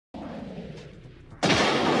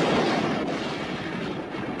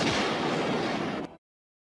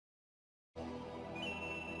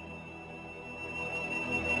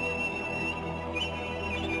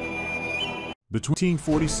Between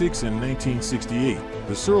 1946 and 1968,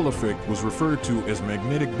 the Searl effect was referred to as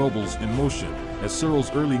magnetic bubbles in motion, as Searl's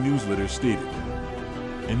early newsletter stated.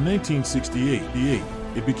 In 1968,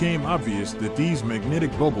 it became obvious that these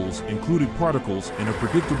magnetic bubbles included particles in a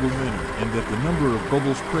predictable manner and that the number of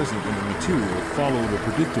bubbles present in the material followed a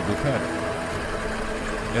predictable pattern.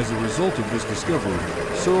 As a result of this discovery,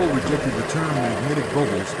 Searl rejected the term magnetic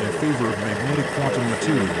bubbles in favor of magnetic quantum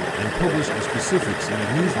material and published the specifics in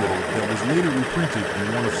a newsletter that was later reprinted in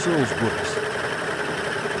one of Searl's books.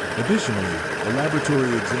 Additionally, a laboratory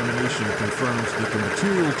examination confirms that the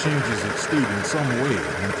material changes its state in some way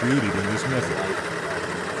when created in this method.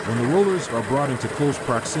 When the rollers are brought into close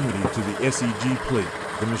proximity to the SEG plate,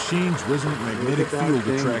 the machine's resonant magnetic field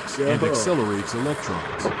attracts and accelerates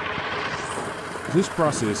electrons. This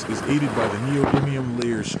process is aided by the neodymium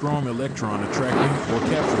layer's strong electron attracting or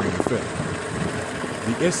capturing effect.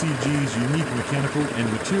 The SEG's unique mechanical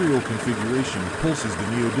and material configuration pulses the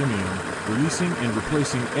neodymium, releasing and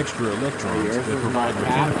replacing extra electrons that provide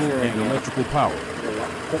mechanical and electrical power.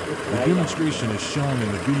 The demonstration is shown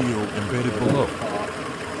in the video embedded below.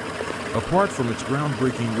 Apart from its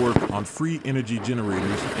groundbreaking work on free energy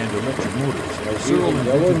generators and electric motors, Searl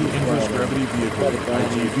invented the inverse gravity vehicle,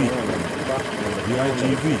 IGV. The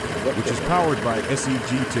IGV, which is powered by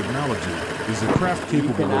SEG technology, is a craft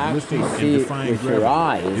capable of lifting and defying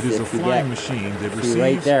gravity. It is a flying machine that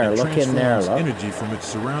receives and transforms energy from its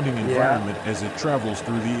surrounding environment as it travels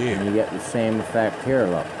through the air. And you get the same effect here,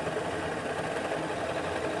 look.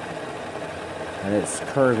 And it's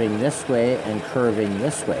curving this way and curving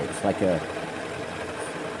this way. It's like a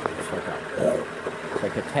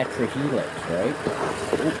tetrahelix, right?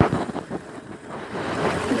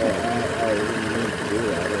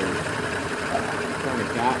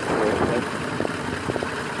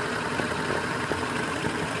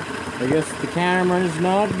 I guess the camera's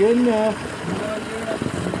not good enough.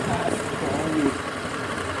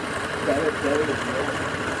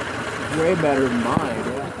 It's way better than mine.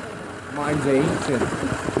 Yeah. Mine's ancient. Yeah,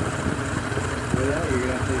 you're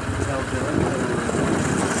gonna have to tell them.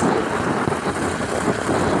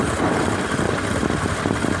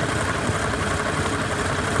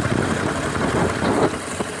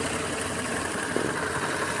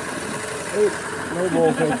 Oh, no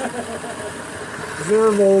voltage.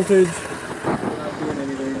 0 voltage. Not doing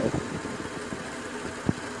anything.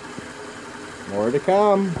 More to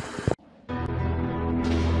come.